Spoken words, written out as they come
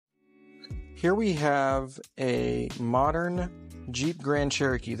Here we have a modern Jeep Grand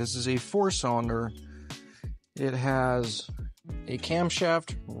Cherokee. This is a 4-cylinder. It has a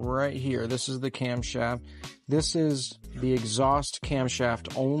camshaft right here. This is the camshaft. This is the exhaust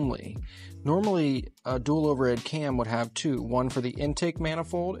camshaft only. Normally, a dual overhead cam would have two, one for the intake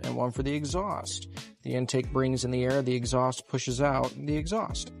manifold and one for the exhaust. The intake brings in the air, the exhaust pushes out the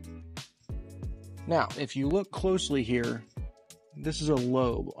exhaust. Now, if you look closely here, this is a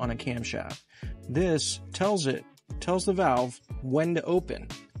lobe on a camshaft. This tells the valve when to open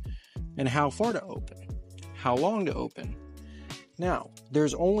and how far to open, how long to open. Now,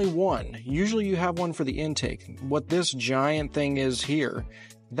 there's only one. Usually you have one for the intake. What this giant thing is here,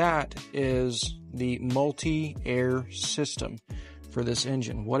 that is the MultiAir system for this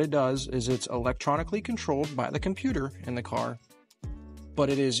engine. What it does is it's electronically controlled by the computer in the car, but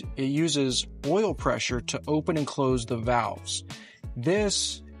it uses oil pressure to open and close the valves.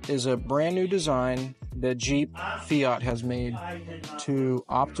 This is a brand new design that Jeep Fiat has made to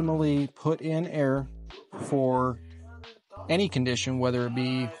optimally put in air for any condition, whether it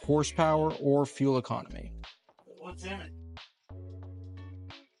be horsepower or fuel economy. What's in it?